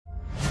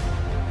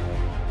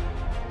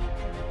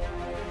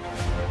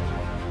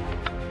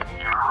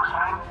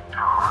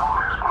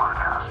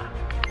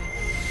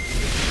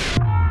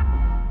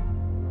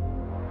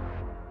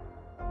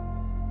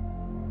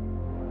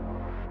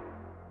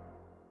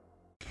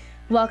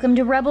Welcome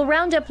to Rebel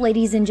Roundup,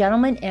 ladies and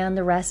gentlemen, and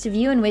the rest of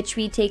you, in which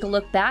we take a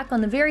look back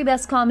on the very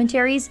best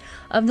commentaries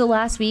of the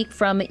last week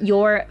from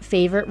your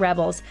favorite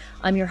Rebels.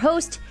 I'm your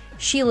host,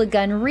 Sheila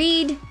Gunn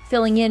Reid,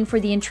 filling in for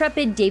the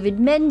intrepid David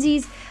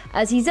Menzies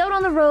as he's out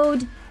on the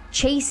road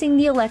chasing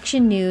the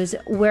election news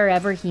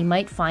wherever he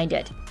might find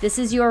it. This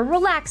is your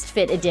relaxed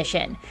fit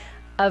edition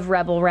of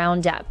Rebel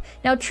Roundup.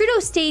 Now, Trudeau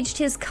staged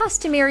his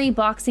customary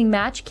boxing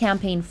match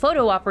campaign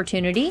photo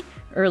opportunity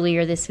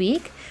earlier this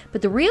week,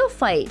 but the real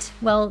fight,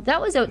 well, that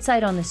was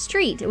outside on the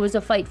street. It was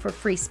a fight for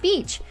free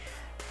speech,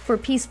 for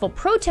peaceful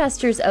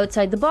protesters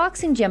outside the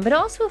boxing gym, but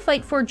also a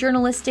fight for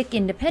journalistic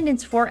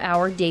independence for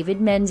our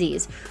David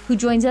Menzies, who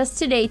joins us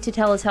today to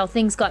tell us how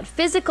things got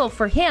physical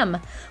for him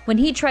when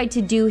he tried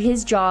to do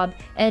his job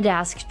and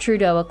ask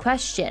Trudeau a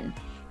question.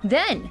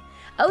 Then,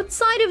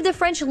 outside of the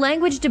French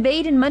language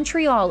debate in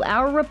Montreal,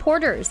 our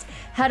reporters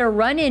had a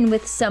run-in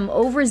with some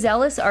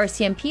overzealous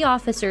RCMP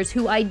officers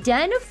who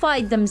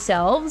identified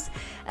themselves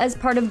as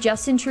part of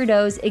Justin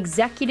Trudeau's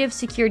executive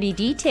security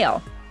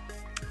detail.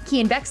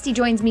 Cian Bexte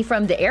joins me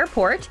from the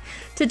airport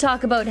to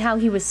talk about how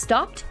he was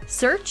stopped,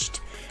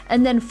 searched,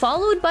 and then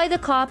followed by the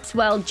cops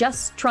while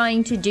just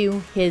trying to do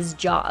his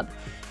job.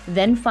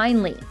 Then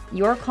finally,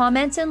 your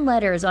comments and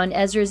letters on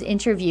Ezra's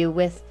interview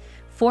with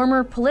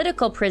former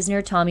political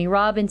prisoner Tommy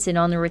Robinson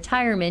on the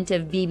retirement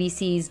of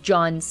BBC's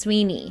John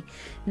Sweeney.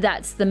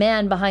 That's the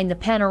man behind the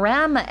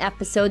Panorama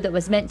episode that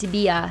was meant to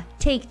be a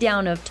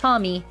takedown of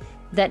Tommy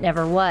that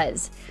never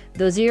was.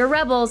 Those are your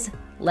Rebels.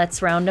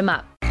 Let's round them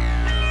up.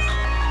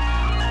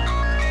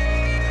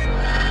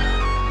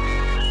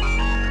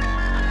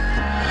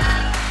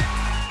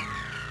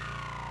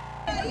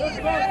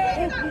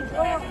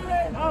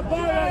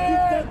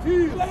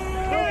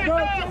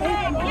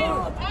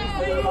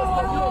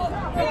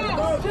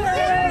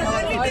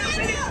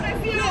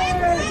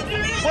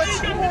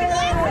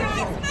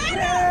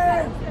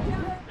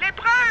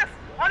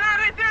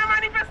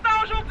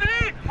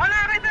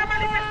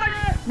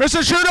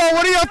 Mr. Trudeau,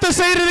 what do you have to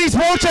say to these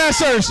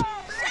protesters?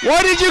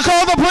 Why did you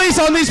call the police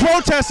on these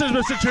protesters,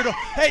 Mr. Trudeau?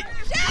 Hey!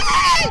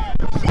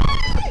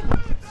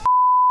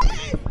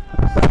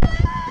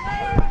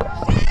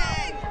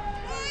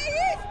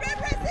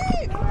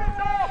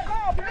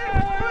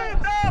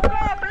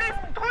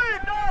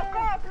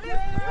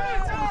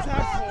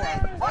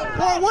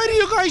 Well, why do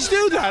you guys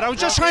do that? I was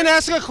just trying to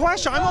ask a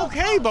question. I'm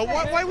okay, but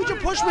why would you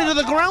push me to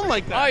the ground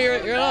like that? Oh,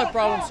 you're not a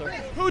problem, sir.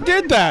 Who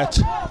did that?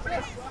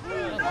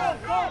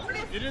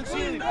 You didn't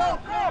see anything.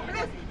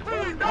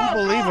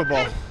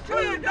 Unbelievable.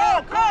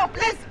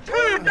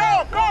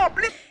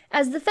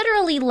 As the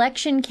federal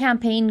election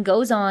campaign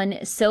goes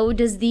on, so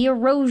does the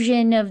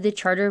erosion of the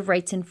Charter of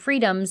Rights and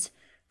Freedoms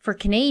for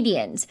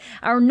Canadians.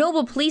 Our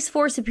noble police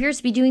force appears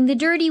to be doing the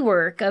dirty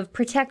work of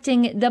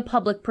protecting the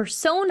public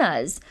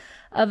personas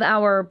of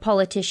our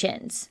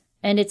politicians.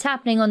 And it's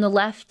happening on the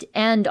left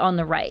and on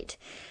the right.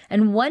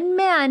 And one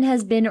man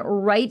has been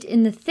right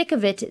in the thick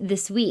of it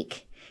this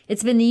week.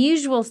 It's been the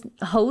usual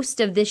host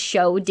of this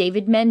show,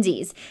 David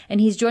Menzies,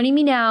 and he's joining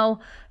me now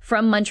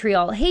from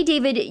Montreal. Hey,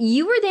 David,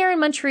 you were there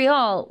in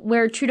Montreal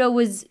where Trudeau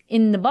was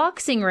in the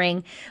boxing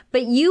ring,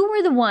 but you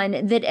were the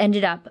one that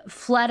ended up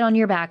flat on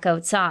your back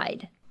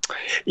outside.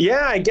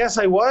 Yeah, I guess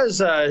I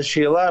was,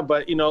 Sheila,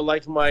 but,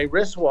 like my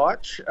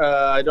wristwatch,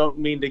 I don't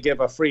mean to give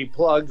a free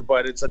plug,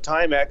 but it's a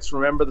Timex.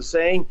 Remember the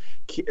saying,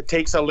 it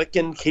takes a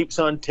licking, keeps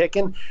on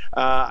ticking.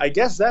 I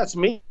guess that's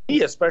me,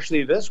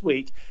 especially this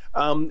week.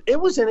 It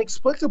was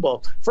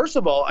inexplicable. First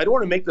of all, I don't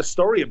want to make the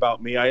story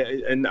about me,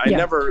 I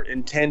never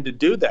intend to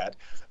do that.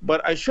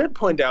 But I should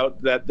point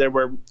out that there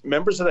were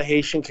members of the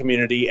Haitian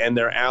community and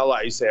their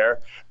allies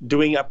there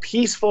doing a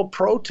peaceful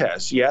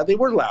protest. Yeah, they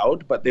were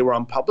loud, but they were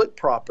on public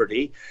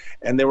property,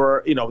 and they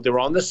were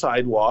on the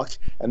sidewalk,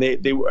 and they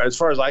as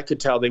far as I could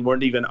tell, they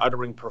weren't even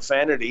uttering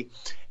profanity.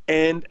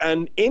 And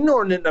an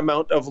inordinate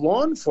amount of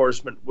law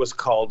enforcement was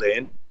called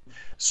in.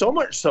 So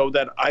much so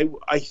that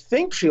I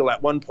think, Sheila,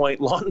 at one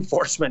point, law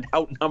enforcement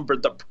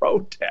outnumbered the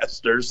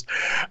protesters,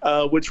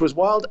 which was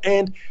wild.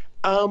 And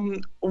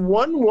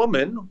one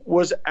woman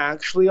was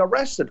actually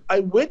arrested.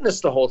 I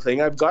witnessed the whole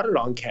thing. I've got it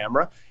on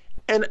camera.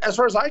 And as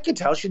far as I could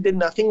tell, she did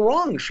nothing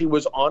wrong. She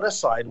was on a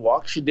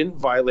sidewalk. She didn't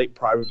violate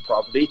private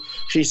property.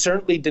 She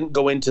certainly didn't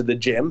go into the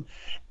gym.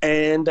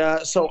 And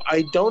so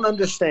I don't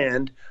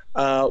understand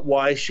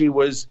why she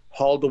was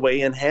hauled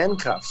away in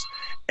handcuffs.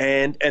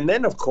 And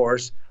then, of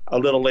course, a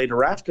little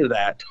later after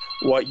that,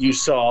 what you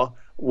saw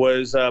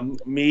was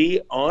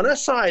me on a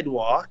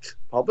sidewalk,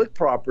 public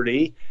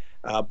property,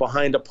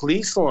 behind a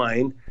police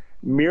line,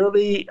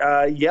 merely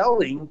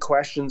yelling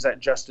questions at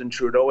Justin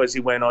Trudeau as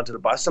he went onto the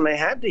bus. And I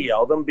had to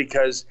yell them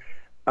because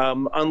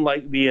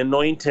unlike the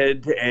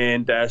anointed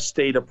and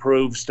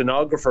state-approved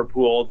stenographer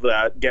pool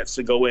that gets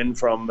to go in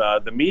from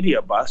the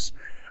media bus,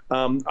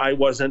 I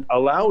wasn't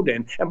allowed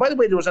in. And by the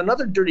way, there was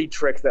another dirty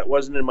trick that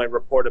wasn't in my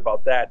report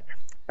about that.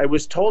 I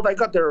was told, I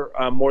got there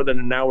more than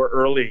an hour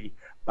early,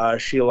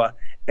 Sheila,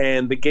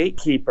 and the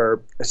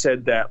gatekeeper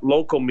said that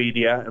local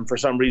media, and for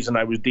some reason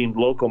I was deemed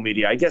local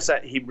media. I guess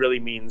that he really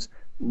means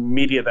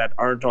media that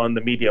aren't on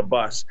the media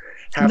bus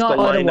have Not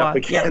to line Ottawa, up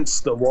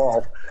against the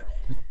wall.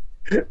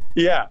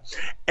 Yeah,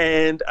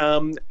 and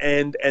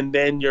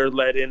then you're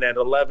let in at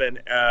 11.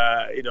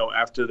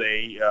 After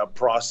they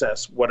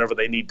process whatever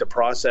they need to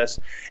process,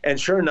 and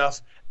sure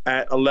enough,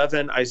 at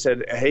 11, I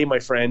said, "Hey, my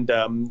friend,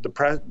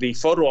 the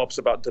photo op's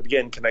about to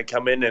begin. Can I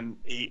come in?" And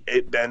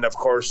then, of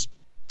course,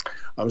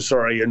 I'm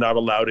sorry, you're not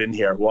allowed in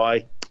here.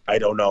 Why? I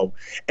don't know.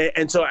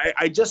 And so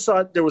I just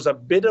thought there was a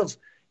bit of.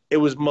 It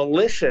was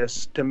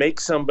malicious to make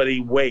somebody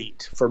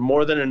wait for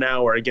more than an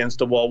hour against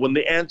a wall when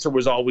the answer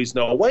was always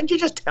no. Why didn't you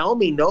just tell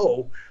me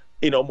no,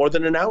 more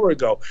than an hour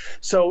ago?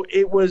 So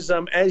it was,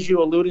 as you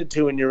alluded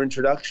to in your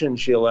introduction,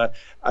 Sheila,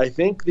 I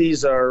think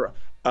these are,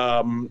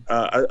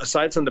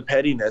 aside from the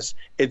pettiness,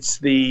 it's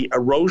the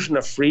erosion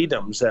of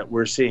freedoms that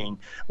we're seeing,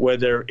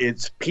 whether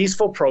it's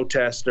peaceful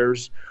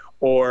protesters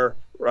or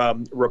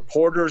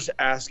reporters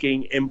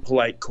asking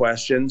impolite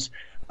questions.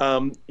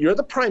 You're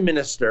the prime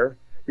minister.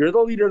 You're the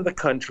leader of the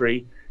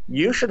country.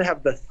 You should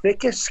have the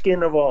thickest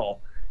skin of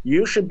all.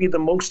 You should be the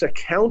most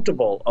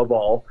accountable of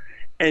all.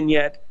 And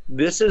yet,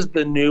 this is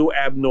the new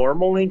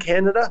abnormal in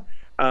Canada.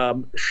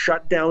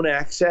 Shut down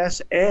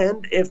access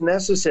and, if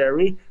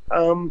necessary,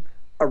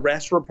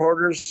 arrest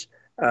reporters,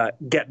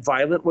 get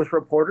violent with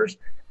reporters.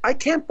 I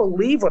can't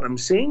believe what I'm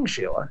seeing,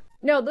 Sheila.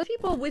 Now, the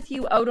people with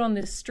you out on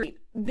the street,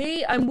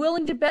 I'm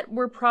willing to bet,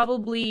 were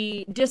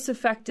probably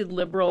disaffected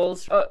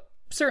Liberals,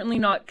 certainly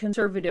not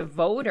Conservative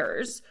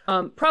voters.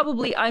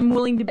 Probably, I'm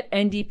willing to bet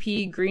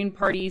NDP, Green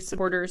Party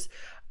supporters.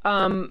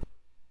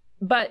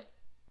 But,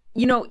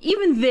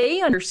 even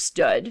they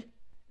understood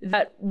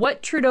that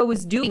what Trudeau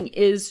was doing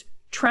is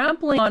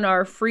trampling on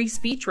our free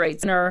speech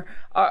rights and our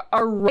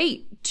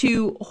right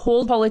to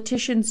hold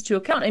politicians to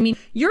account. I mean,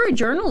 you're a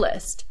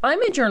journalist.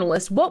 I'm a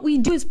journalist. What we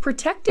do is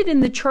protected in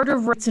the Charter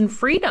of Rights and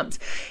Freedoms.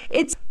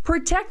 It's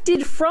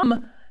protected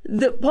from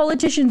the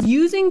politicians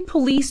using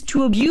police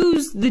to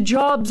abuse the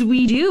jobs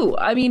we do.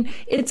 I mean,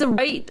 it's a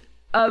right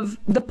of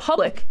the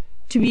public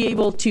to be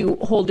able to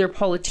hold their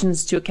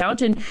politicians to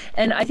account.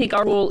 And I think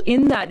our role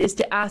in that is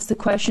to ask the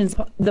questions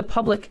the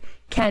public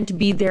can't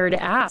be there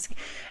to ask.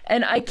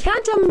 And I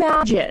can't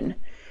imagine,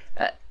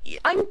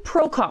 I'm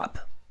pro-cop.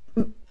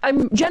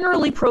 I'm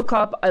generally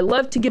pro-cop. I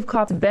love to give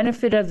cops the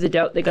benefit of the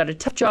doubt. They got a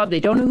tough job. They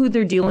don't know who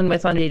they're dealing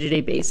with on a day-to-day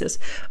basis.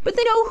 But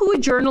they know who a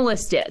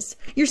journalist is.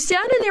 You're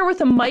standing there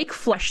with a mic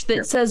flash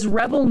that says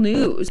Rebel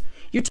News.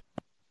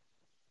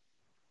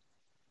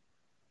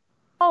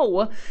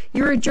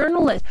 You're a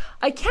journalist.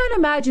 I can't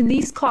imagine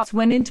these cops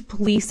went into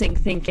policing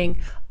thinking,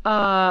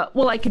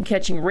 I could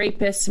catching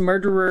rapists,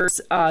 murderers,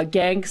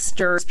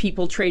 gangsters,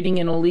 people trading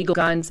in illegal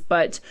guns,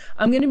 but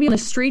I'm going to be on the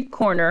street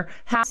corner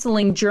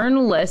hassling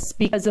journalists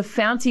because a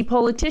fancy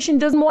politician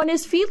doesn't want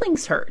his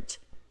feelings hurt.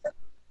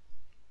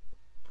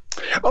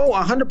 Oh,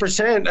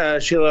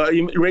 100%, Sheila.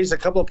 You raised a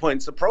couple of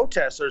points. The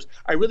protesters,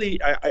 I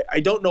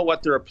don't know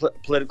what their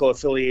political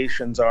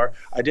affiliations are.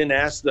 I didn't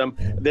ask them.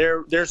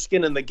 Their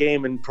skin in the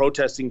game in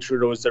protesting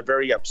Trudeau is they're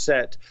very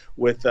upset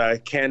with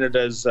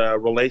Canada's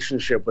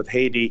relationship with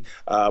Haiti,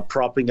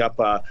 propping up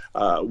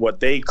what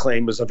they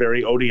claim is a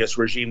very odious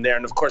regime there.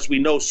 And of course, we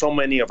know so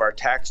many of our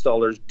tax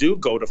dollars do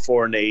go to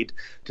foreign aid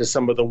to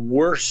some of the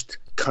worst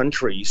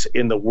countries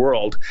in the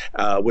world,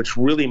 which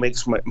really made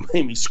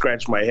me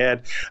scratch my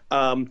head.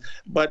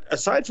 But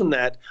aside from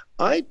that,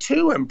 I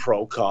too am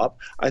pro-cop.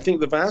 I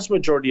think the vast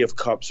majority of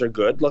cops are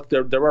good. Look,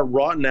 there are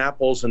rotten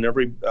apples in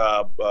every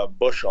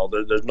bushel.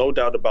 There's no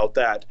doubt about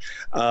that.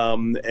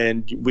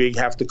 And we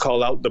have to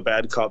call out the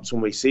bad cops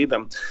when we see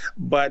them.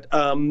 But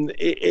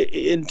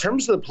in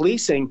terms of the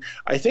policing,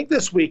 I think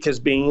this week has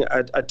been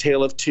a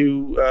tale of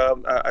two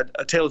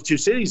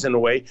cities in a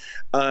way.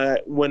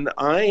 When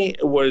I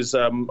was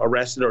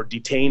arrested or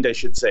detained, I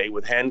should say,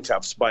 with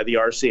handcuffs by the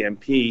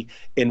RCMP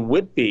in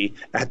Whitby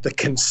at the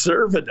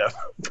Conservative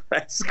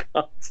press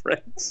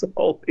conference.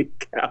 Holy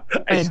cow.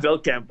 I still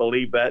can't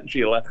believe that,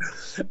 Sheila.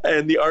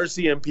 And the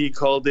RCMP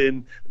called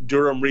in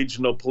Durham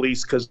Regional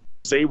Police because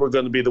they were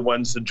going to be the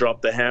ones to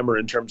drop the hammer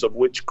in terms of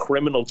which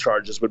criminal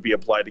charges would be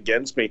applied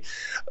against me.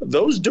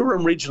 Those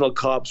Durham Regional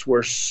cops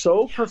were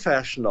so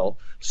professional,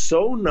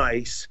 so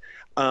nice.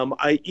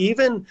 I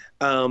even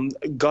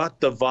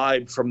got the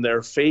vibe from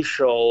their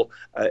facial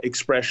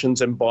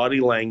expressions and body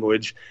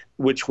language,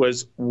 which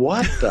was,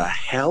 what the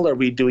hell are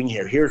we doing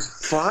here? Here's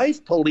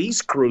 5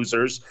 police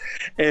cruisers,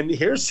 and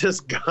here's this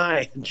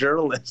guy,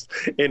 journalist,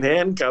 in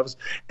handcuffs,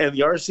 and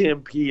the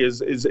RCMP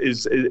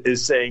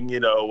is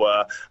saying,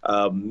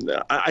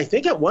 I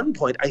think at one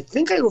point, I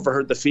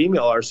overheard the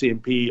female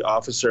RCMP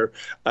officer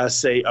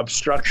say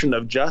obstruction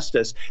of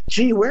justice.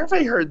 Gee, where have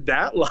I heard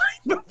that line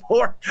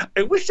before?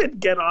 I wish I'd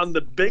get on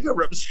the bigger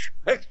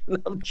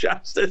obstruction of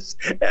justice,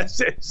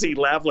 SNC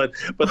Lavalin,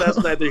 but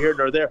that's neither here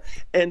nor there.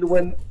 And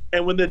when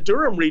And when the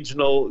Durham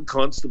Regional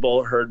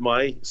Constable heard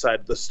my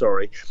side of the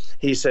story,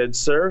 he said,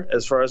 "Sir,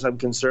 as far as I'm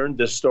concerned,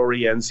 this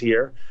story ends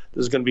here.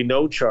 There's going to be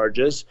no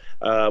charges.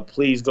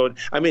 Please go."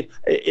 I mean,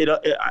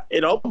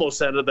 it almost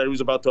sounded that he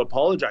was about to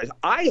apologize.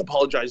 I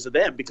apologized to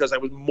them because I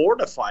was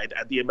mortified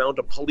at the amount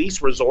of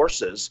police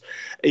resources,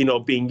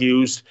 being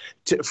used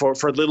for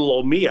little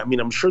old me. I mean,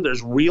 I'm sure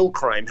there's real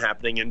crime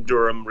happening in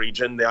Durham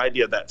region. The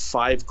idea that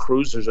 5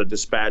 cruisers are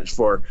dispatched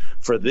for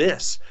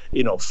this,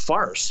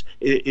 farce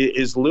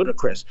is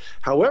ludicrous.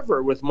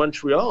 However, with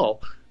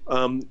Montreal,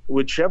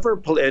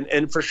 whichever,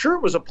 and for sure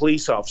it was a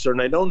police officer,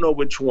 and I don't know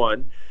which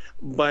one,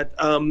 but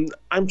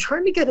I'm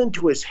trying to get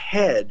into his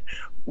head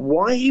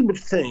why he would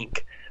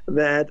think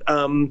that,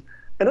 and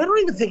I don't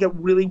even think it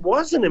really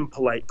was an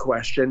impolite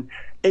question.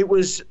 It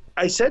was,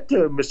 I said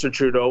to Mr.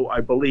 Trudeau,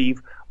 I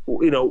believe,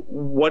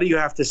 what do you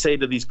have to say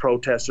to these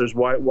protesters?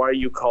 Why are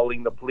you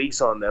calling the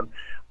police on them?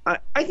 I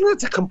think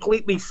that's a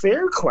completely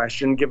fair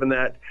question, given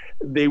that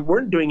they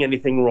weren't doing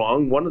anything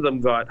wrong. One of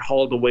them got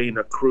hauled away in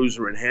a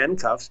cruiser in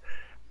handcuffs.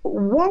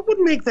 What would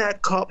make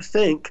that cop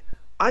think,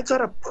 I got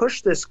to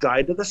push this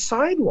guy to the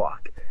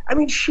sidewalk? I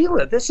mean,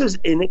 Sheila, this is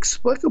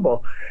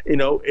inexplicable,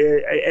 and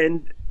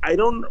I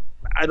don't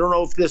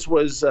know if this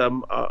was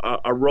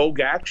a rogue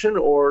action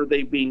or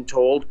they being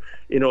told,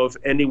 if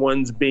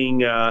anyone's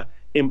being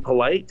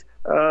impolite,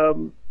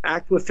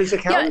 act with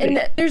physicality. Yeah,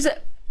 and there's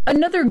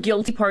another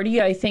guilty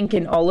party, I think,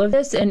 in all of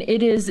this, and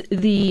it is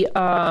the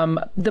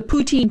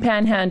poutine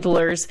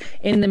panhandlers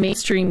in the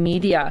mainstream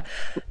media.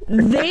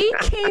 They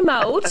came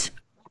out,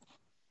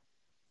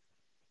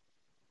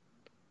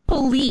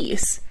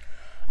 police,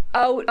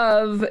 out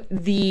of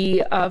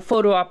the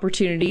photo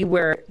opportunity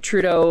where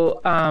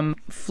Trudeau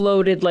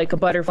floated like a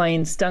butterfly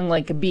and stung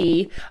like a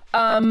bee.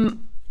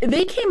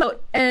 They came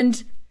out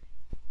and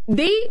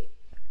they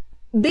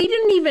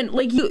didn't even,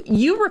 like,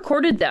 you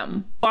recorded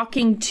them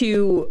walking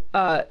to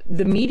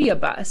the media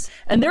bus,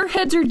 and their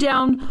heads are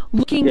down,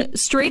 looking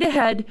straight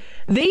ahead.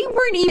 They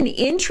weren't even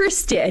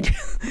interested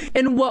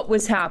in what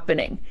was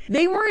happening.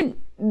 They weren't,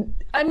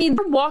 they're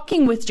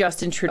walking with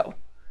Justin Trudeau.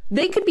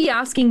 They could be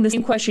asking the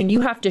same question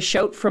you have to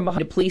shout from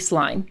behind a police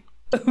line.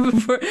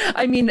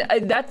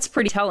 That's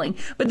pretty telling.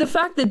 But the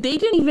fact that they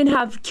didn't even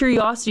have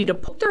curiosity to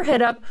put their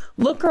head up,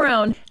 look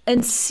around,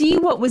 and see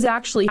what was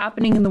actually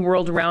happening in the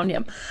world around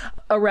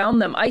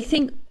them. I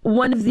think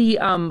one of the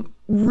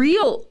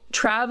real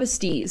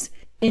travesties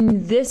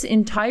in this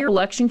entire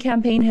election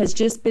campaign has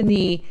just been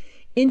the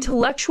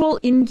intellectual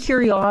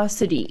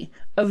incuriosity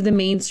of the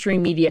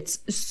mainstream media. It's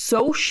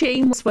so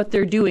shameless what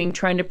they're doing,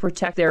 trying to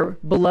protect their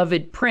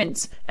beloved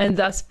prince and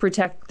thus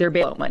protect their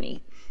bailout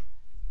money.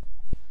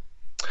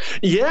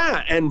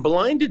 Yeah, and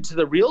blinded to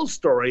the real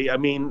story. I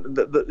mean,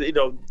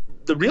 the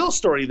real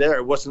story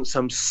there wasn't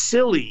some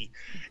silly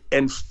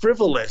and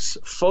frivolous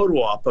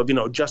photo op of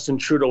Justin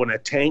Trudeau in a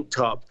tank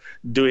top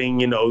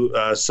doing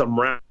some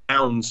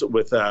rounds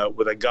with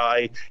a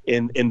guy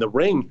in the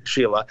ring,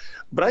 Sheila.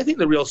 But I think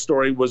the real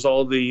story was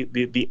all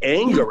the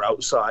anger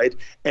outside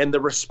and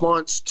the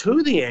response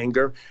to the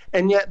anger,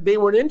 and yet they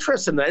weren't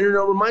interested in that. And it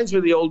reminds me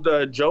of the old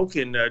joke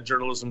in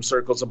journalism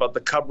circles about the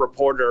cub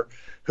reporter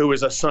who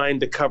is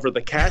assigned to cover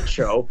the cat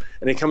show,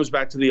 and he comes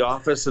back to the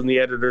office and the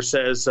editor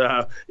says,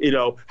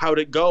 how'd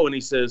it go? And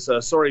he says,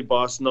 sorry,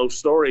 boss, no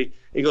story.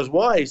 He goes,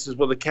 why? He says,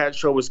 well, the cat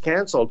show was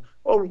canceled.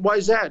 Oh, why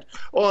is that?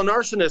 Well, an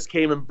arsonist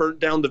came and burnt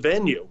down the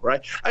venue,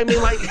 right? I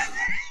mean, like,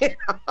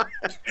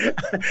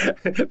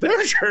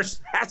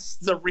 that's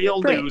the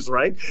real news,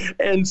 right?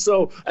 And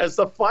so as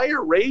the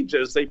fire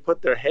rages, they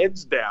put their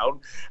heads down.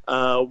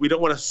 We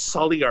don't want to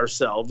sully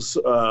ourselves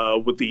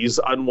with these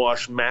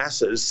unwashed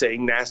masses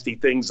saying nasty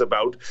things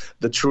about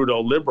the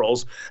Trudeau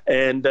Liberals.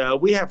 And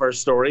we have our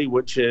story,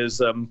 which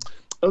is...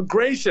 oh,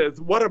 gracious,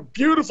 what a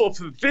beautiful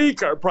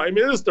physique our Prime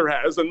Minister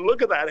has. And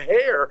look at that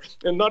hair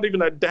and not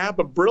even a dab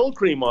of Brill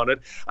cream on it.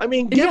 I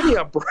mean, give me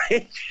a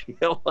break,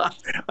 Sheila.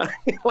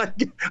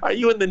 Are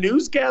you in the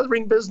news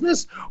gathering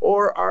business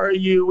or are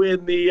you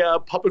in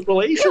the public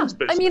relations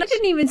business? I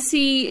didn't even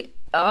see,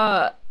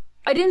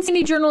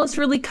 any journalists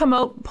really come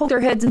out, poke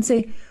their heads and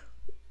say,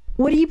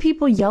 what are you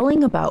people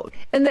yelling about?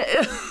 And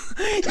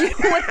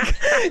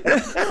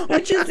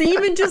which is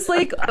even just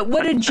like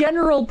what a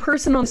general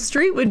person on the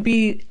street would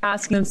be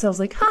asking themselves,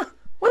 like,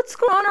 what's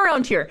going on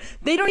around here?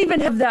 They don't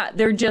even have that.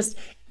 They're just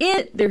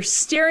they're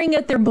staring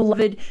at their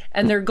beloved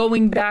and they're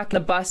going back on the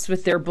bus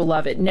with their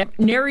beloved.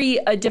 Nary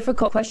a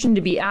difficult question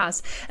to be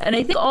asked. And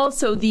I think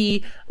also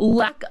the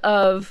lack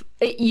of,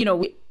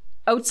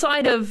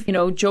 outside of,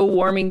 Joe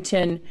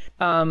Warmington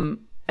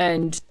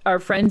and our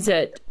friends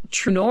at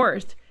True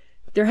North,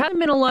 there haven't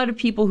been a lot of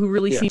people who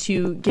really seem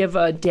to give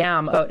a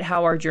damn about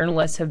how our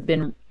journalists have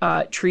been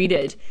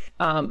treated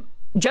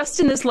just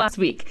in this last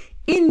week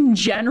in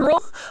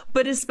general,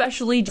 but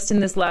especially just in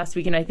this last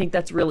week. And I think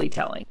that's really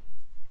telling.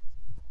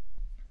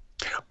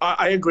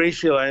 I agree,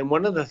 Sheila. And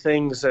one of the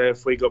things,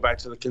 if we go back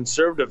to the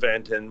Conservative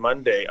event on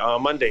Monday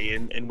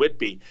in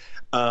Whitby,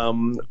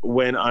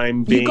 when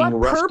I'm being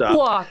roughed up,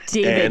 walked,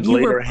 David. And you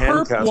later were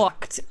handcuffed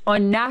walked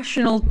on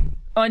national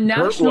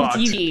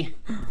TV.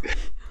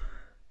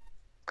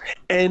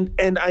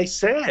 And I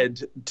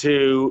said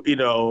to,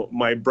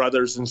 my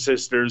brothers and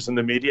sisters in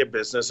the media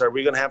business, are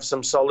we going to have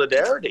some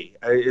solidarity?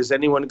 Is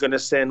anyone going to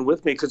stand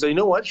with me? Because you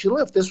know what,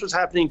 Sheila, if this was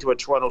happening to a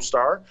Toronto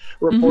Star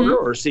reporter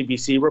or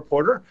CBC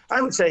reporter,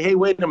 I would say, hey,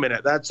 wait a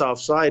minute, that's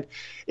offside.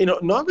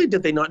 Not only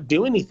did they not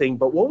do anything,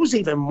 but what was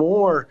even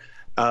more,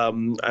 I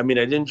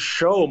didn't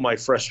show my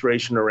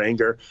frustration or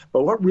anger,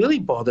 but what really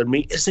bothered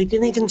me is they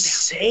didn't even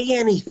say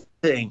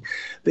anything.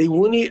 They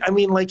wouldn't,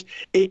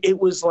 it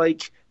was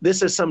like,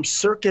 this is some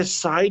circus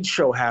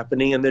sideshow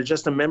happening, and they're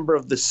just a member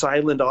of the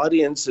silent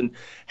audience and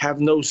have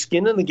no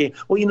skin in the game.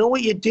 Well, you know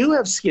what? You do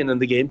have skin in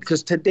the game,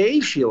 because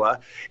today, Sheila,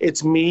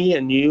 it's me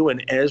and you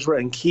and Ezra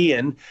and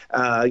Kian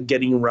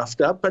getting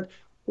roughed up. But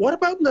what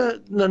about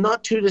the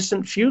not too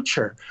distant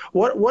future?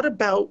 What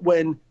about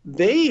when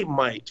they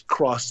might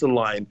cross the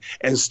line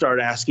and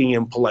start asking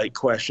impolite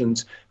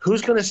questions?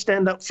 Who's going to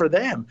stand up for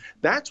them?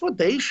 That's what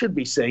they should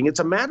be saying. It's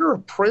a matter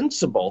of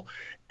principle.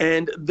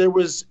 And there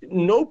was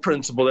no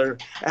principle there.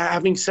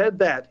 Having said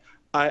that,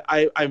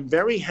 I'm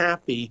very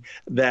happy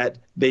that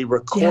they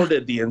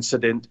recorded the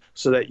incident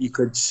so that you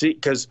could see,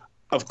 because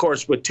of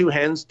course, with two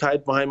hands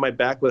tied behind my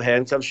back with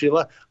handcuffs,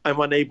 Sheila, I'm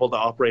unable to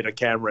operate a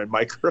camera and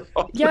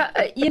microphone. Yeah,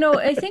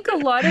 I think a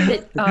lot of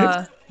it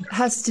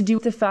has to do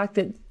with the fact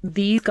that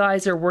these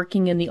guys are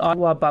working in the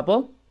Ottawa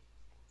bubble.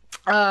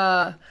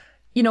 Yes.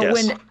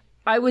 When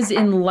I was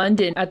in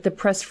London at the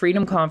Press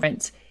Freedom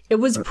Conference, it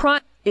was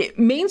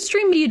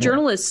mainstream media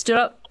journalists stood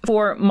up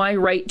for my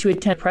right to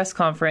attend a press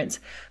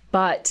conference,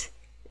 but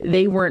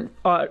they weren't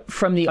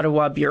from the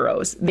Ottawa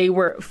bureaus. They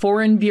were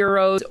foreign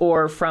bureaus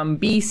or from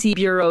BC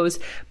bureaus,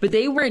 but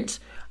they weren't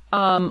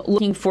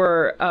looking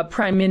for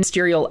prime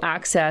ministerial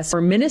access or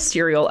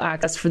ministerial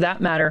access, for that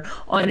matter,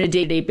 on a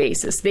day-to-day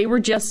basis. They were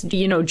just,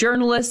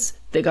 journalists.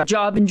 They got a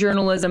job in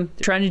journalism.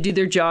 They're trying to do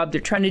their job.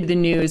 They're trying to do the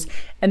news,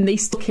 and they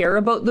still care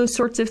about those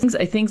sorts of things.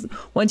 I think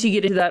once you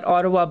get into that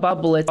Ottawa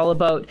bubble, it's all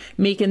about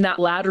making that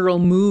lateral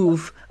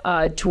move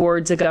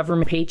towards a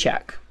government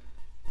paycheck.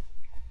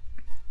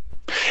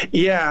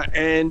 Yeah,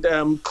 and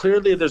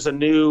clearly there's a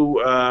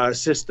new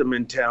system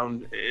in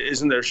town,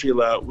 isn't there,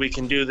 Sheila? We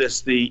can do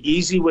this the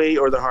easy way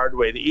or the hard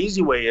way. The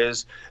easy way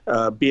is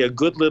be a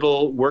good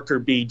little worker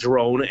bee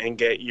drone and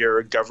get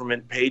your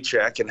government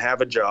paycheck and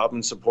have a job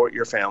and support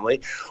your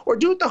family. Or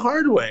do it the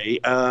hard way.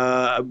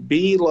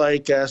 Be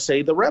like,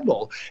 say, the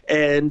rebel.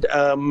 And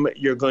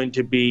you're going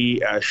to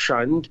be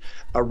shunned,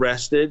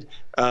 arrested,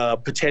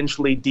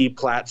 potentially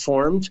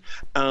deplatformed,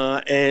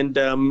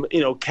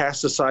 and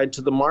cast aside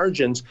to the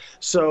margins.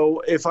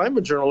 So if I'm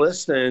a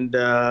journalist and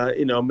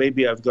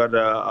maybe I've got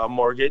a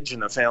mortgage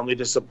and a family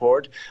to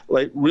support,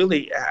 like,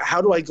 really,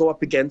 how do I go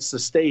up against the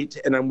state?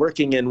 And I'm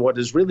working in what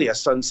is really a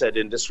sunset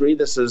industry.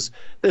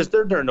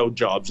 There are no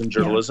jobs in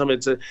journalism.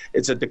 Yeah.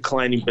 It's a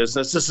declining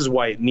business. This is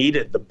why it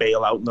needed the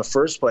bailout in the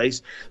first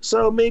place.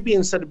 So maybe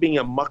instead of being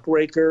a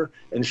muckraker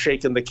and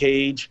shaking the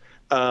cage,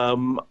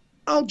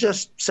 I'll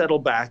just settle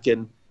back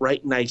and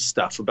write nice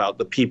stuff about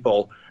the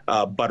people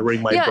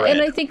buttering my bread. Yeah,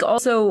 and I think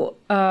also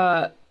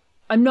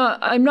I'm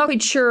not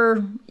quite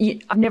sure.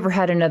 I've never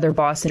had another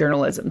boss in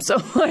journalism,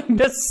 so I'm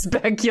just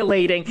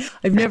speculating.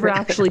 I've never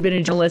actually been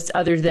a journalist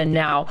other than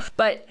now.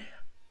 But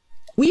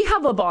we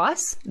have a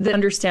boss that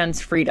understands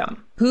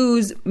freedom,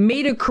 who's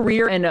made a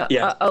career and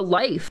a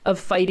life of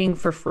fighting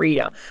for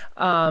freedom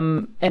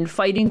and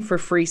fighting for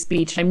free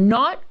speech. I'm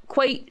not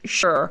quite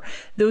sure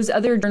those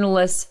other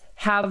journalists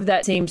have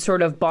that same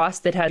sort of boss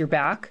that has your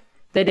back.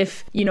 That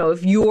if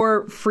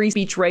your free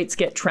speech rights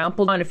get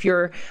trampled on, if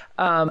your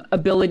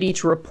ability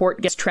to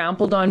report gets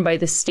trampled on by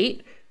the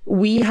state,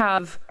 we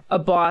have a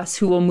boss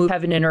who will move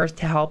heaven and earth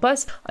to help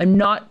us. I'm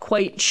not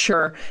quite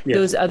sure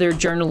those other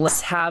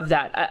journalists have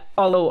that.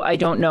 Although I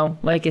don't know,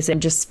 like I said, I'm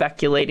just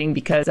speculating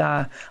because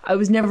I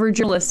was never a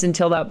journalist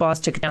until that boss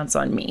took a chance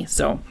on me.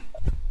 So.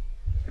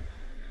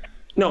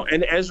 No,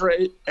 and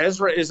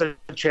Ezra is a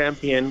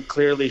champion,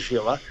 clearly,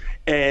 Sheila.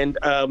 And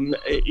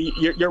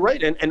you're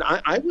right. And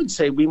I would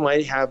say we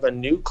might have a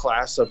new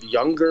class of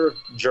younger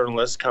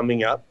journalists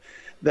coming up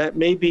that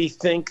maybe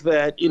think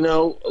that,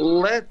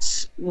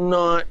 let's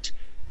not,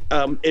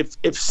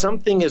 if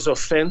something is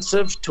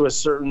offensive to a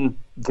certain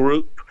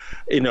group,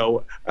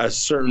 a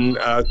certain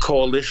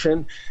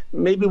coalition,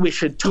 maybe we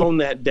should tone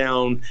that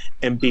down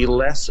and be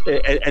less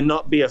and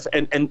not be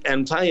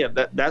and tell you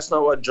that's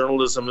not what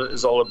journalism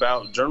is all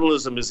about.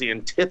 Journalism is the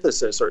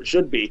antithesis, or it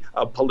should be,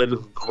 of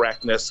political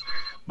correctness.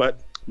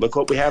 But look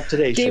what we have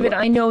today, David.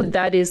 Sheila. I know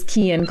that is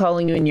Kian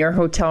calling you in your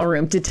hotel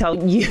room to tell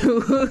you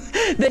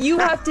that you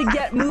have to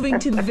get moving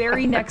to the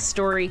very next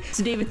story.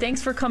 So, David,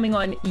 thanks for coming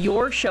on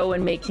your show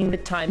and making the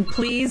time.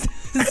 Please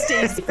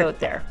stay safe out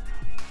there.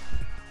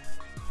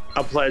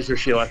 A pleasure,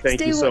 Sheila.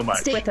 Thank you so much.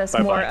 Stay with us.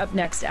 Bye-bye. More up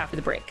next after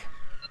the break.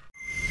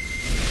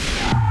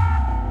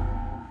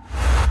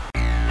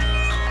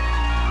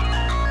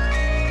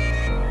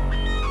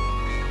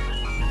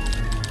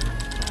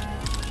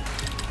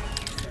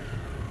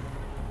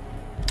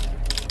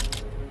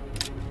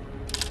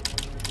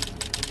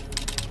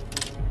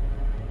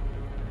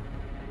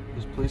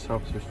 Police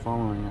officers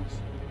following us.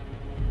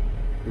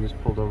 He was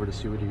pulled over to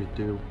see what he would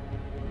do.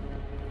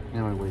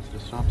 Now he waits at a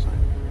stop sign.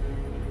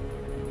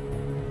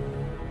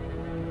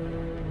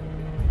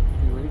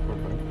 What are you waiting for,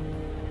 bud?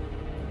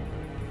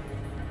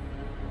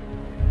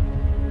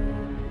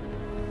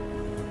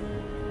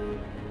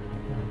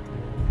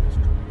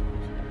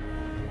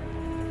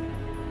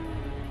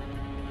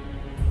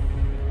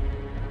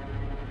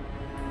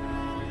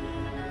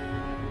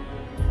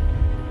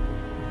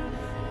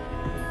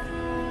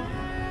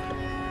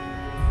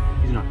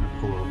 He's not gonna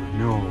pull over.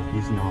 No,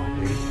 he's not,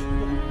 dude.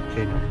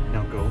 Okay,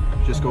 now go.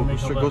 Just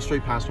go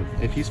straight past him.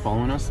 If he's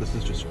following us, this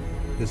is just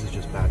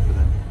bad for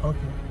them. Okay.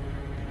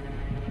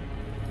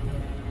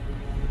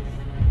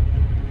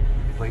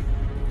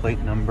 Plate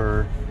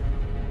number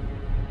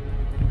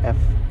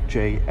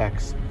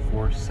FJX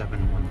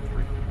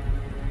 4713.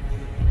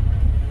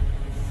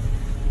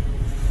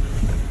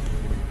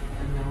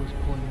 And now he's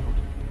pulling out.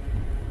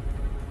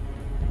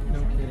 No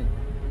kidding.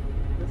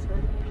 This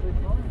guy's actually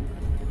fine.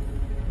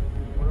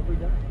 What have we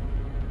done?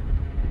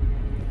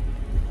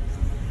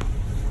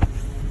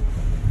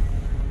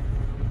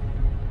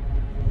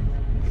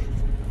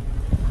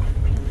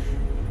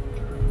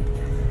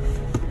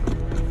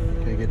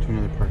 Okay, get to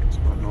another parking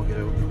spot and I'll get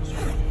out in the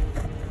street.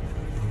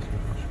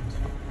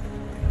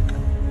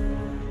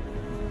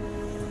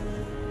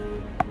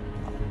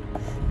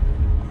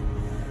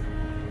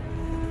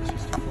 Is he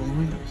still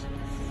following us?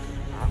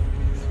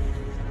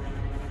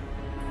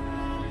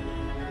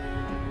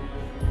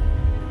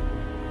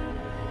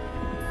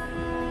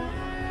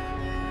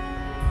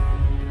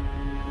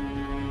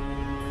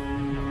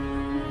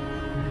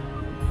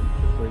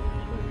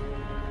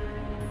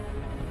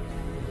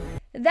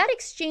 That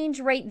exchange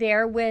right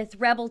there with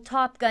Rebel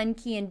Top Gun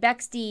Kian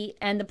Bexte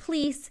and the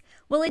police,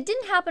 well, it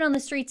didn't happen on the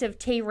streets of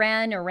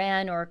Tehran,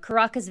 Iran, or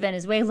Caracas,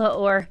 Venezuela,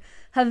 or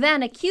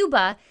Havana,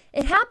 Cuba.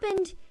 It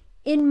happened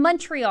in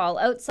Montreal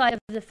outside of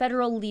the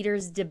federal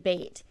leaders'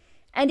 debate.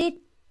 And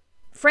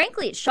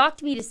frankly, it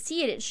shocked me to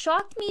see it. It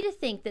shocked me to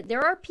think that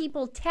there are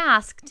people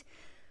tasked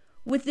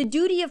with the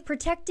duty of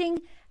protecting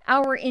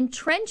our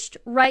entrenched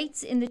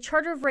rights in the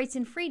Charter of Rights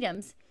and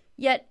Freedoms,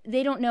 yet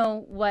they don't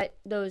know what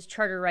those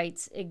charter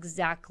rights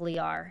exactly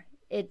are.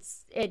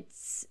 It's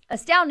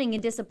astounding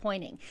and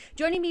disappointing.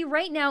 Joining me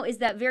right now is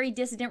that very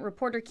dissident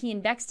reporter,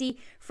 Kian Bexte,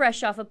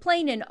 fresh off a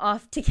plane and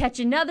off to catch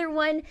another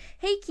one.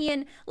 Hey,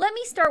 Kian, let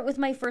me start with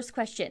my first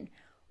question.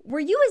 Were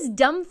you as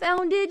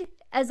dumbfounded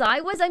as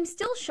I was? I'm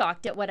still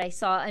shocked at what I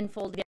saw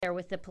unfold there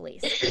with the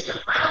police.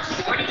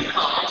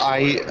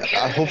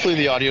 Hopefully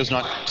the audio is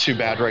not too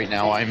bad right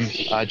now. I'm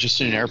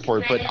just in an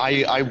airport, but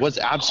I was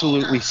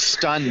absolutely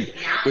stunned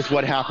with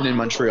what happened in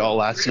Montreal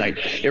last night.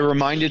 It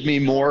reminded me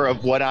more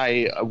of what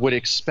I would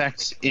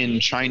expect in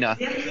China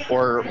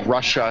or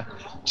Russia.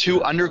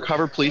 Two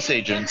undercover police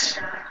agents,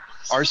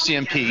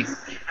 RCMP,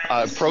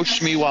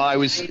 approached me while I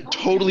was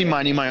totally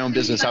minding my own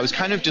business. I was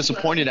kind of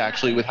disappointed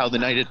actually with how the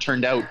night had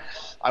turned out.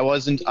 I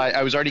was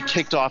already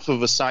kicked off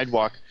of a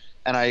sidewalk,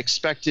 and I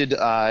expected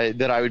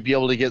that I would be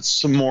able to get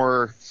some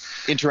more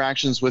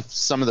interactions with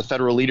some of the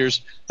federal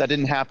leaders. That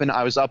didn't happen.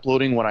 I was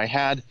uploading what I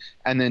had,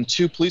 and then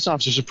two police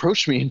officers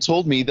approached me and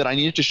told me that I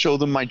needed to show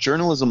them my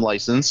journalism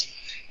license,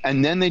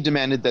 and then they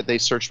demanded that they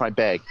search my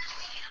bag.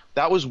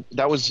 That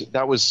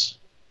was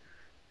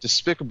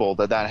despicable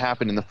that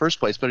happened in the first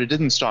place, but it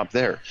didn't stop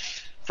there.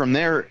 From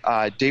there,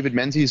 David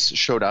Menzies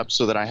showed up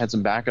so that I had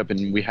some backup,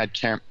 and we had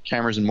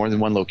cameras in more than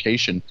one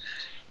location.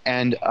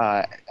 And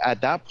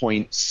at that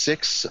point,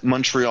 6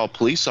 Montreal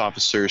police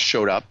officers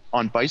showed up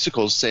on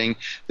bicycles saying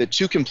that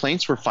 2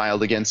 complaints were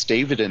filed against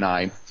David and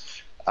I.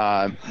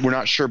 We're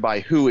not sure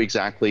by who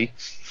exactly.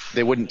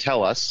 They wouldn't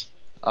tell us.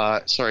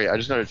 Sorry, I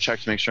just got to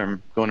check to make sure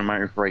I'm going to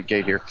my right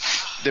gate here.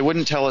 They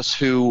wouldn't tell us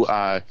who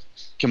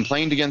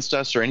complained against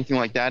us or anything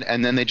like that,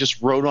 and then they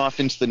just rode off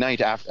into the night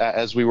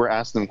as we were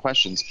asking them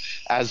questions,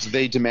 as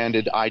they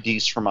demanded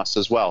IDs from us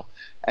as well.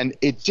 And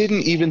it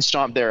didn't even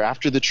stop there.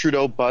 After the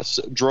Trudeau bus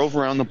drove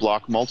around the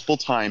block multiple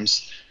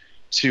times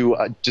to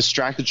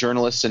distract the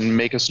journalists and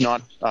make us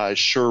not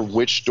sure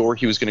which door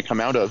he was going to come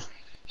out of,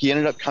 he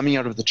ended up coming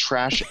out of the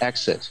trash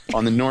exit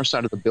on the north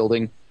side of the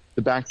building.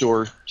 The back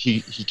door, he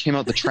came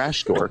out the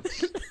trash door.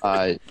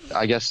 I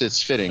guess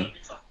it's fitting.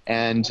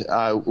 And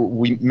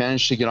we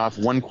managed to get off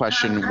one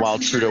question while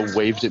Trudeau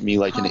waved at me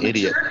like an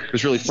idiot. It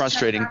was really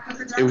frustrating.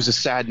 It was a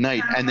sad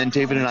night. And then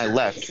David and I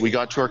left. We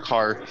got to our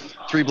car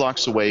 3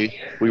 blocks away.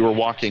 We were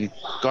walking,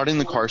 got in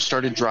the car,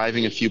 started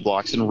driving a few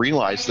blocks, and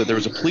realized that there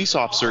was a police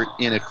officer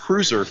in a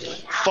cruiser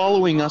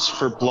following us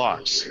for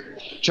blocks.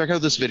 Check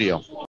out this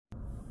video.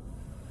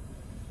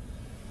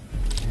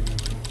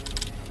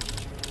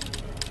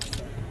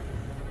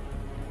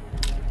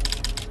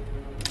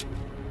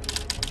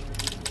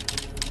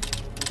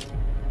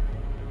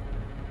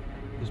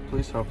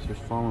 Police officers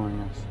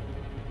following us.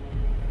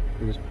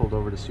 He was pulled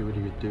over to see what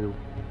he would do.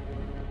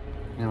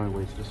 Now he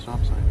waits at a stop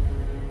sign.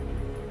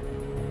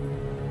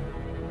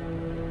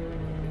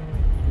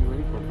 What are you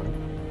waiting for, bud?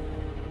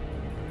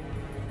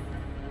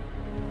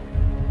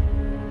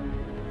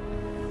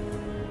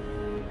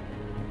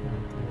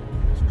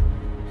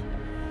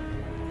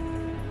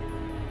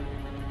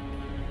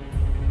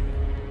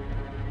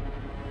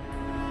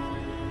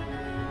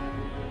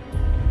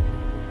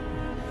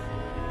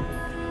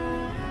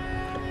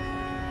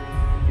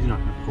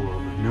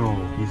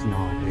 He's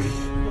not, dude.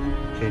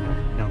 Okay,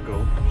 now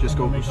go. Just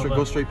go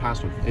straight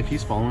past him. If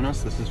he's following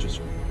us, this is just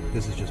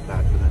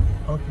bad for them.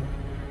 Okay.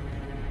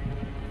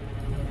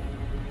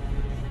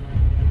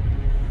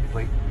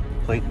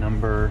 Plate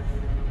number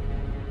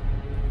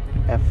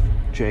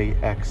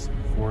FJX4713.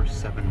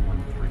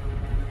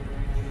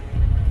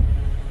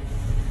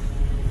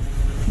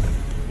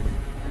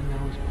 And now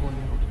he's pulling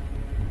out.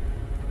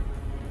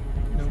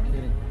 No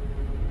kidding.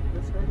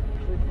 This guy's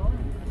actually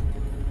fine.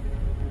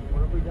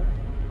 What have we done?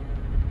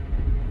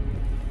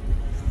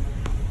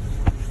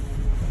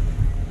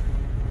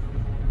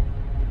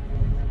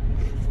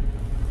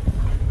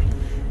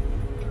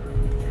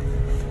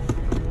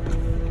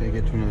 Okay,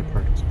 get to another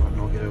parking spot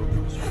and I'll get out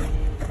and I'll start.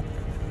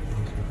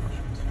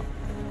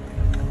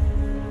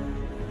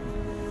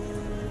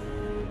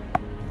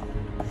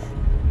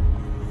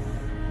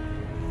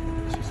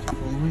 Is he still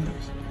following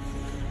us?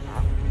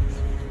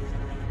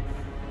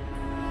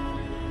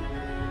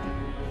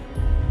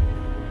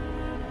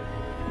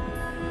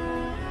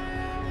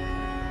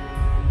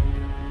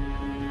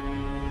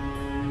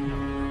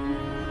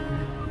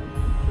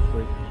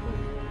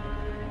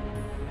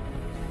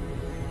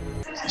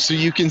 So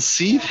you can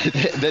see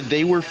that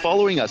they were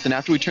following us, and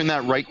after we turned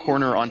that right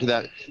corner onto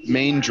that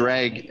main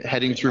drag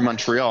heading through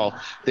Montreal,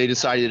 they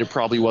decided it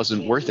probably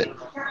wasn't worth it.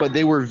 But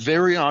they were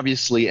very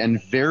obviously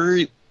and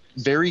very,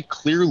 very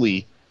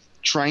clearly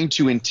trying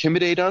to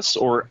intimidate us,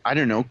 or I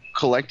don't know,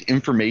 collect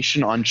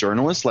information on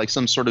journalists like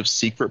some sort of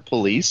secret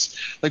police.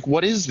 Like,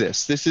 what is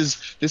this? This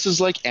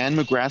is like Anne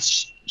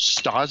McGrath's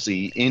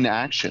Stasi in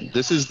action.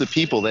 This is the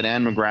people that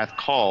Anne McGrath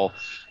call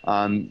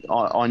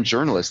on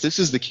journalists. This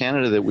is the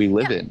Canada that we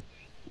live in,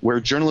 where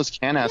journalists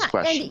can ask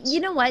questions. And you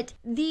know what?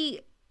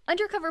 The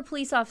undercover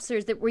police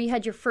officers where you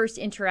had your first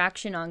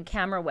interaction on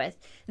camera with,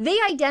 they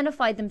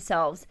identified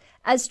themselves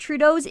as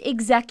Trudeau's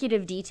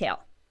executive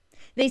detail.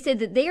 They said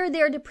that they are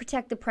there to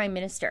protect the Prime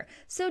Minister.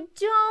 So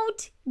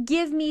don't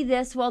give me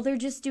this, well, they're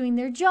just doing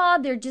their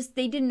job. They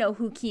didn't know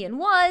who Kean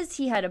was.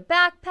 He had a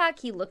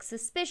backpack. He looked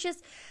suspicious.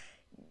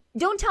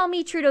 Don't tell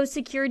me Trudeau's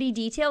security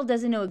detail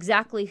doesn't know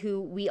exactly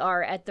who we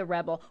are at the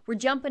Rebel. We're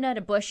jumping out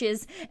of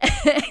bushes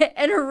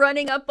and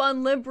running up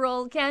on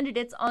Liberal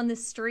candidates on the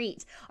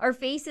street. Our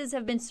faces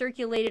have been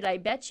circulated, I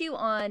bet you,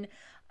 on,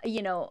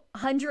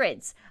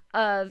 hundreds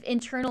of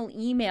internal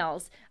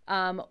emails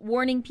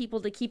warning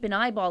people to keep an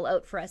eyeball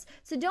out for us.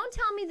 So don't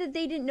tell me that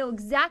they didn't know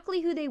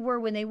exactly who they were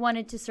when they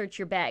wanted to search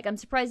your bag. I'm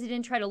surprised they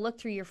didn't try to look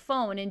through your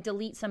phone and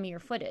delete some of your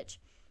footage.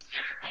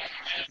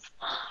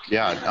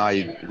 Yeah,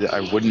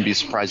 I wouldn't be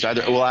surprised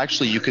either. Well,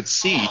 actually, you could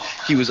see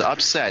he was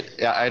upset.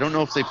 I don't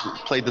know if they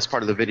played this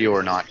part of the video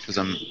or not, because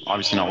I'm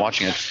obviously not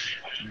watching it.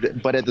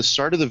 But at the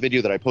start of the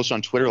video that I posted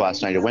on Twitter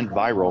last night, it went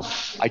viral.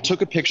 I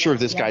took a picture of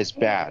this guy's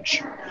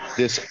badge,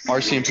 this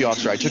RCMP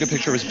officer. I took a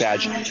picture of his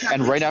badge,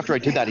 and right after I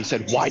did that, he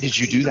said, "Why did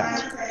you do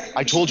that?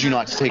 I told you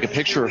not to take a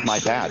picture of my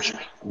badge."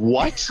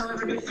 What?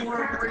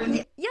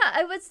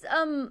 Yeah,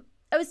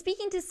 I was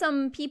speaking to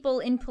some people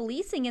in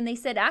policing, and they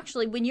said,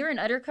 actually, when you're an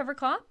undercover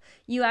cop,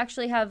 you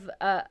actually have,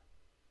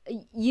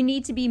 you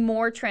need to be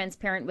more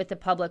transparent with the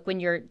public when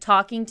you're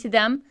talking to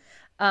them.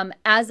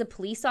 As a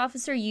police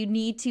officer, you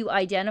need to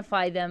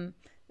identify them.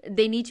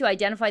 They need to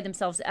identify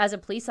themselves as a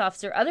police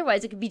officer.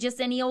 Otherwise, it could be just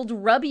any old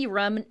rubby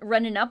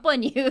running up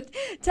on you,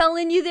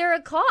 telling you they're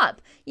a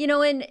cop.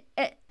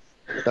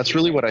 That's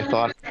really what I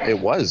thought it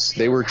was.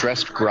 They were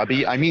dressed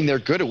grubby. I mean, they're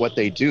good at what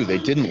they do. They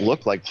didn't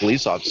look like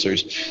police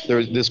officers. There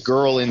was this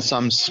girl in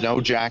some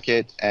snow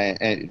jacket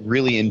and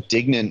really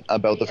indignant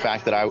about the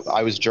fact that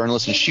I was a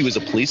journalist and she was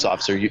a police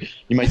officer. You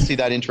might see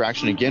that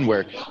interaction again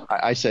where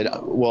I said,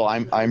 "Well,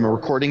 I'm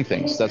recording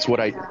things. That's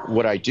what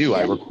I do.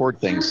 I record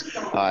things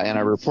and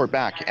I report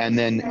back." And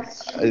then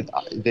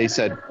they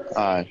said,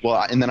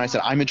 and then I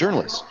said, "I'm a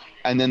journalist."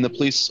 And then the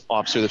police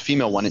officer, the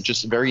female one, it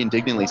just very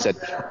indignantly said,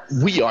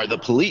 "We are the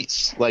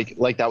police."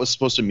 Like that was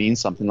supposed to mean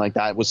something, like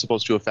that was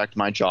supposed to affect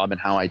my job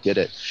and how I did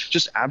it.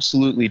 Just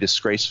absolutely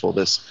disgraceful,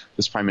 this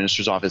Prime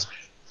Minister's office.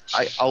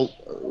 I'll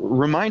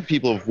remind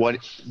people of what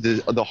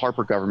the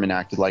Harper government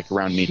acted like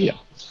around media.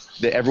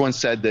 Everyone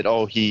said that,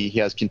 he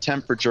has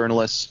contempt for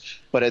journalists.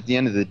 But at the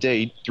end of the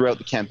day, throughout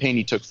the campaign,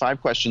 he took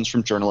 5 questions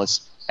from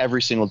journalists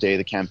every single day of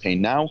the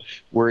campaign. Now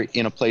we're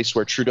in a place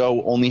where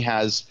Trudeau only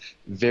has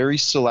very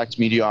select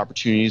media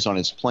opportunities on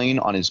his plane,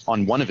 on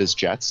one of his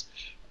jets,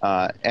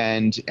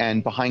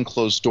 and behind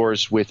closed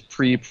doors with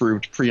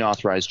pre-approved,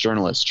 pre-authorized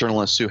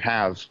journalists who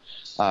have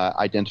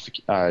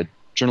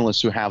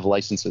journalists who have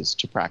licenses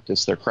to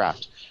practice their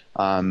craft.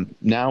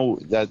 Now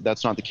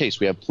that's not the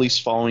case. We have police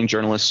following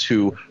journalists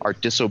who are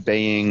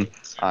disobeying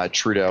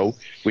Trudeau.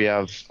 We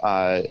have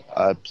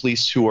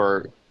police who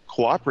are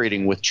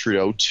cooperating with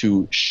Trudeau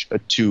to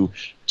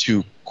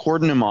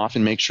cordon him off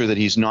and make sure that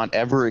he's not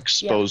ever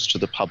exposed to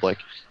the public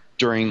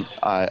during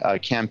a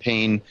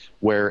campaign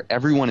where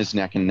everyone is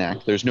neck and neck.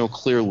 There's no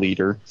clear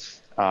leader.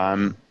 I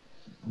mean,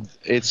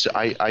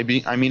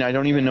 I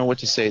don't even know what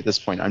to say at this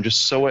point. I'm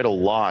just so at a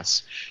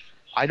loss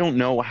I don't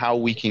know how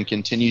we can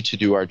continue to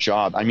do our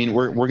job. I mean,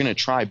 we're going to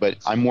try, but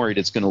I'm worried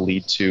it's going to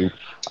lead to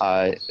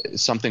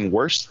something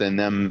worse than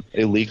them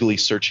illegally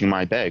searching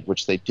my bag,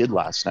 which they did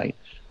last night.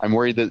 I'm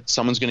worried that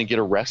someone's going to get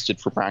arrested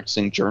for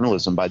practicing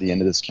journalism by the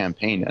end of this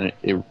campaign, and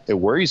it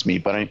worries me.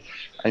 But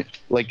I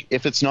like,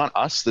 if it's not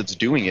us that's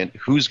doing it,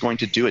 who's going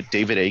to do it?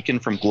 David Aiken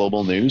from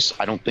Global News?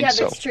 I don't think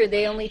so. Yeah, that's true.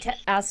 They only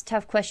ask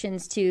tough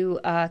questions to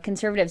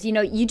conservatives. You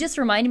know, you just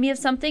reminded me of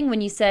something when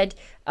you said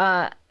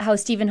how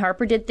Stephen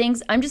Harper did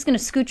things. I'm just going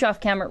to scooch off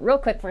camera real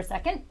quick for a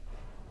second.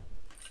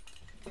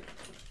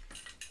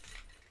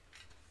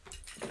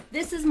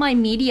 This is my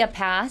media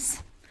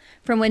pass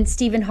from when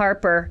Stephen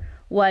Harper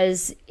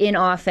was in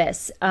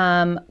office.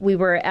 We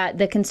were at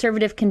the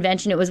Conservative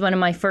Convention. It was one of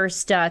my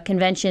first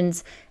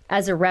conventions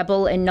as a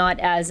rebel and not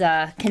as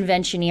a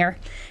conventioneer,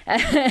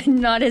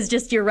 not as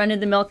just your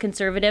run-of-the-mill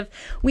conservative.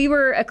 We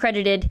were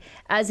accredited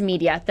as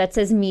media. That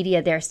says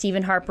media there.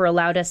 Stephen Harper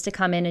allowed us to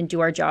come in and do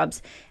our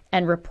jobs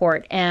and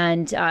report.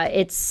 And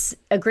it's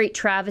a great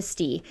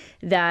travesty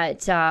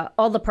that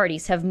all the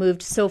parties have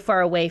moved so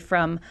far away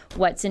from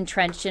what's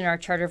entrenched in our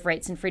Charter of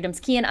Rights and Freedoms.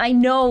 Cian, I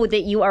know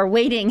that you are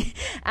waiting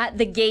at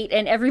the gate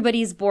and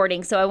everybody's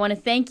boarding. So I want to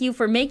thank you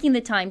for making the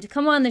time to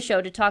come on the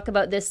show to talk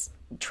about this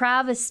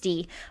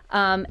travesty.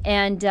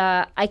 And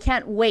I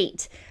can't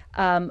wait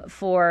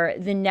for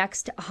the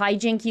next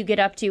hijink you get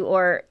up to,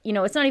 or, you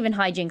know, it's not even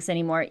hijinks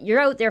anymore. You're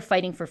out there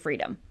fighting for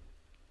freedom.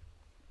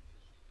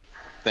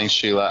 Thanks,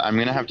 Sheila. I'm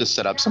going to have to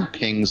set up some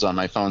pings on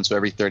my phone, so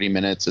every 30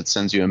 minutes it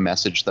sends you a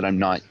message that I'm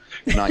not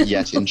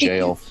yet in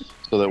jail,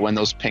 so that when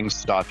those pings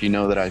stop, you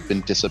know that I've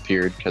been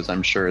disappeared, because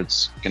I'm sure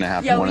it's going to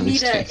happen one of these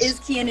days. Is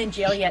Cian in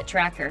jail yet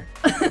tracker.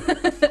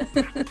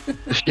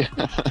 Yeah.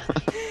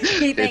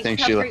 Okay,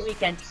 thanks. Have Sheila. a great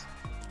weekend.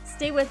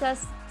 Stay with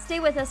us. Stay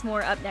with us.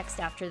 More up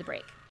next after the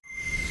break.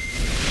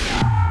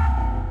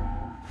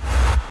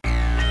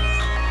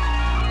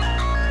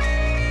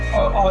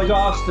 I'd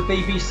ask the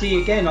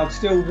BBC again. I'd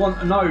still want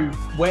to know,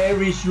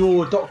 where is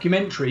your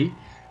documentary?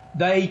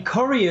 They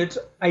couriered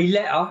a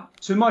letter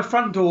to my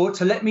front door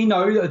to let me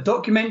know that a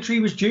documentary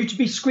was due to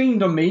be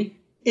screened on me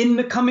in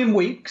the coming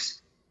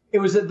weeks. It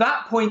was at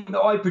that point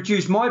that I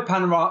produced my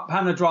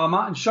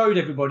panodrama and showed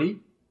everybody,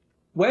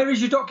 where is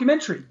your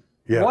documentary?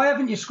 Yeah. Why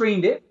haven't you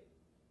screened it?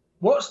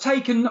 What's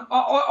taken?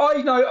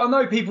 I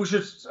know people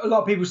should. A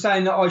lot of people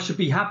saying that I should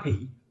be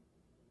happy.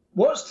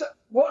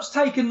 What's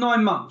taken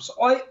 9 months?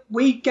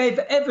 We gave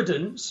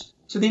evidence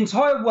to the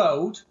entire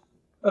world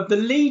of the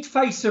lead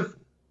face of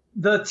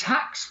the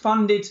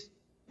tax-funded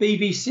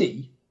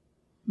BBC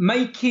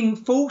making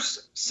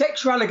false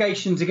sexual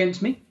allegations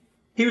against me.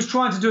 He was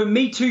trying to do a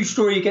Me Too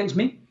story against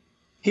me.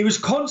 He was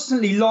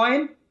constantly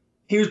lying.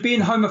 He was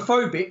being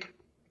homophobic.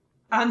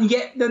 And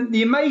yet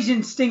the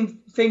amazing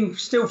thing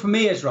still for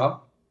me, Ezra,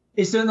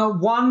 is that not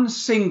one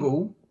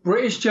single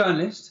British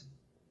journalist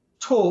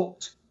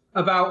talked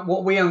about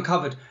what we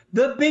uncovered.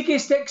 The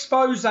biggest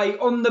expose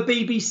on the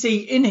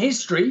BBC in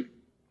history,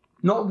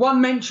 not one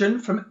mention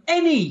from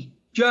any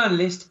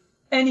journalist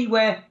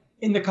anywhere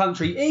in the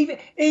country.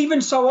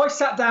 Even so, I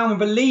sat down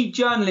with a lead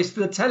journalist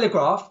for The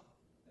Telegraph,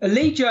 a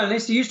lead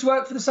journalist who used to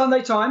work for the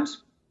Sunday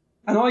Times,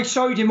 and I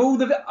showed him all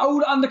the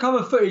old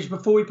undercover footage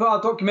before we put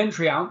our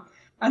documentary out,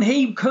 and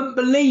he couldn't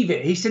believe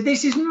it. He said,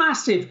 "This is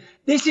massive.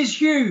 This is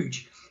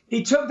huge."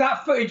 He took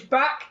that footage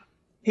back.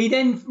 He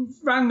then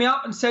rang me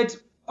up and said,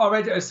 "Our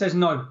editor says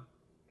no."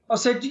 I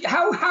said,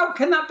 how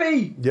can that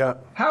be? Yeah.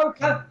 How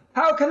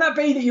can that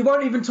be that you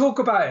won't even talk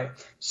about it?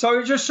 So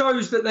it just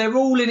shows that they're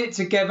all in it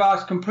together.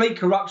 It's complete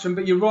corruption.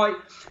 But you're right.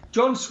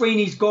 John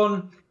Sweeney's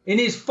gone. In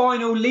his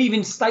final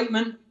leaving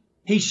statement,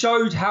 he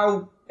showed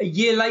how a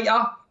year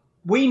later,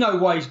 we know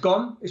why he's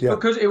gone. It's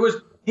because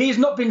he has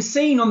not been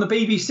seen on the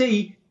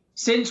BBC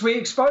since we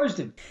exposed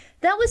him.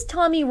 That was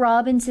Tommy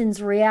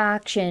Robinson's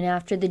reaction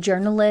after the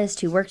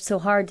journalist who worked so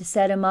hard to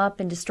set him up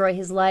and destroy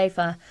his life,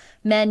 a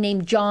man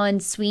named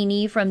John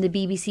Sweeney from the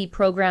BBC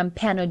program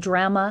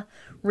Panodrama,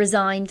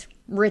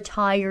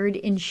 retired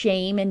in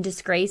shame and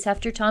disgrace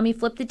after Tommy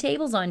flipped the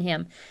tables on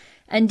him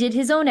and did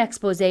his own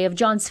expose of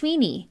John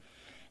Sweeney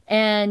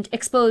and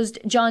exposed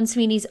John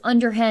Sweeney's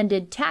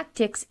underhanded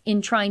tactics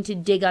in trying to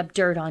dig up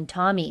dirt on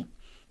Tommy.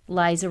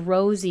 Liza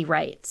Rosie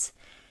writes,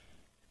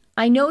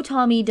 "I know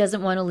Tommy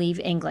doesn't want to leave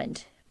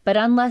England. But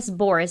unless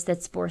Boris,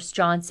 that's Boris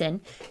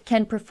Johnson,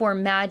 can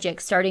perform magic,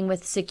 starting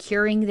with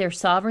securing their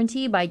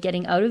sovereignty by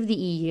getting out of the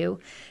EU,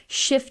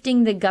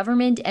 shifting the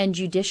government and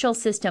judicial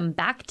system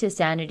back to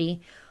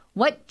sanity,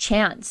 what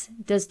chance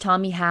does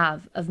Tommy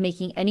have of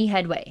making any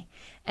headway?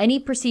 Any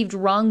perceived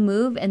wrong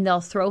move and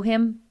they'll throw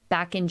him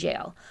back in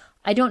jail.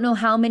 I don't know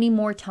how many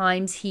more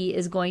times he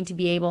is going to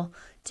be able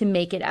to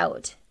make it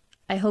out.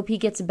 I hope he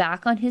gets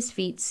back on his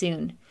feet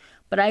soon,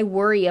 but I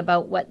worry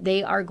about what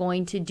they are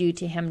going to do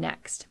to him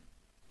next."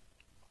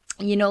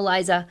 You know,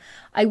 Liza,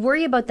 I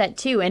worry about that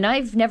too, and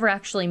I've never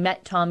actually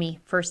met Tommy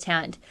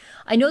firsthand.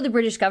 I know the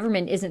British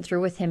government isn't through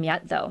with him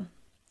yet, though.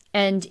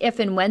 And if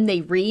and when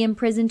they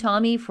re-imprison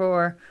Tommy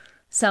for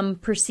some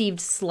perceived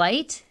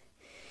slight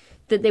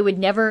that they would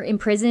never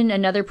imprison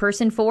another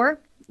person for,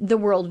 the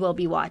world will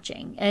be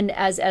watching. And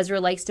as Ezra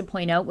likes to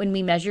point out, when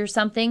we measure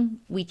something,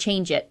 we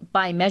change it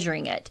by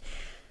measuring it.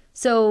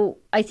 So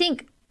I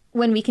think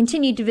when we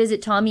continued to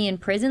visit Tommy in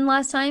prison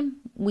last time,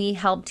 we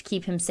helped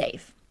keep him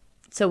safe.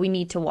 So we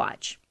need to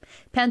watch.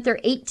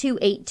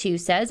 Panther8282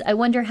 says, I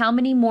wonder how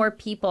many more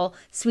people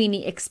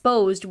Sweeney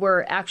exposed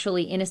were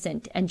actually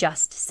innocent and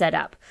just set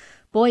up.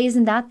 Boy,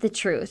 isn't that the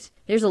truth?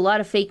 There's a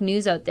lot of fake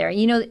news out there.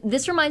 You know,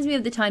 this reminds me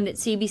of the time that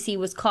CBC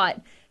was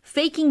caught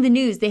faking the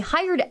news. They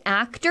hired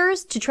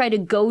actors to try to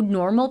goad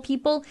normal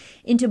people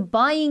into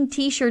buying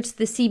t-shirts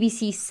the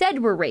CBC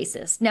said were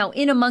racist. Now,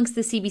 in amongst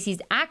the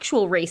CBC's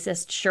actual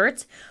racist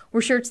shirts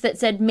were shirts that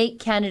said Make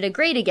Canada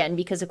Great Again,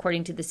 because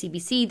according to the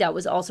CBC, that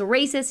was also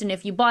racist, and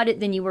if you bought it,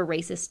 then you were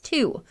racist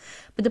too.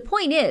 But the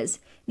point is,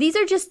 these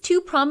are just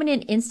two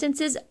prominent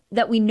instances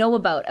that we know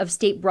about of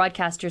state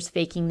broadcasters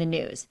faking the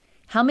news.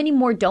 How many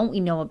more don't we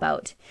know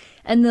about?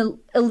 And the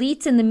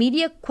elites in the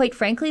media, quite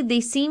frankly,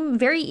 they seem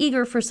very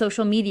eager for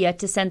social media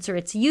to censor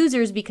its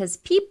users because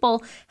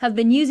people have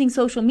been using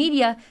social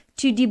media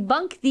to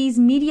debunk these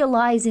media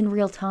lies in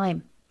real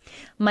time.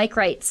 Mike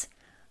writes,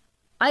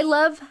 I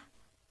love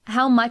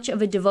how much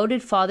of a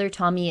devoted father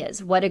Tommy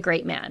is. What a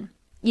great man.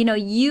 You know,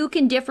 you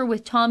can differ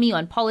with Tommy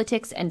on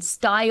politics and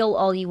style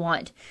all you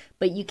want,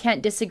 but you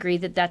can't disagree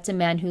that that's a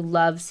man who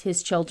loves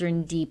his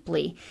children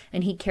deeply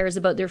and he cares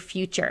about their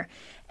future.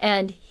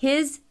 And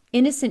his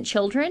innocent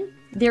children,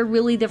 they're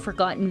really the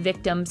forgotten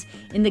victims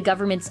in the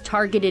government's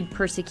targeted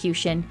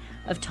persecution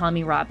of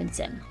Tommy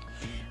Robinson.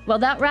 Well,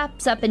 that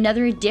wraps up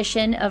another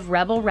edition of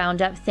Rebel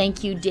Roundup.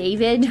 Thank you,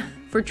 David,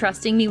 for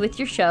trusting me with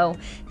your show.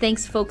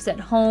 Thanks, folks at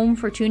home,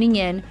 for tuning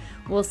in.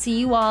 We'll see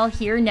you all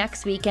here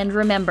next week. And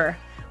remember,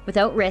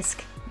 without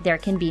risk, there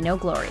can be no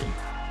glory.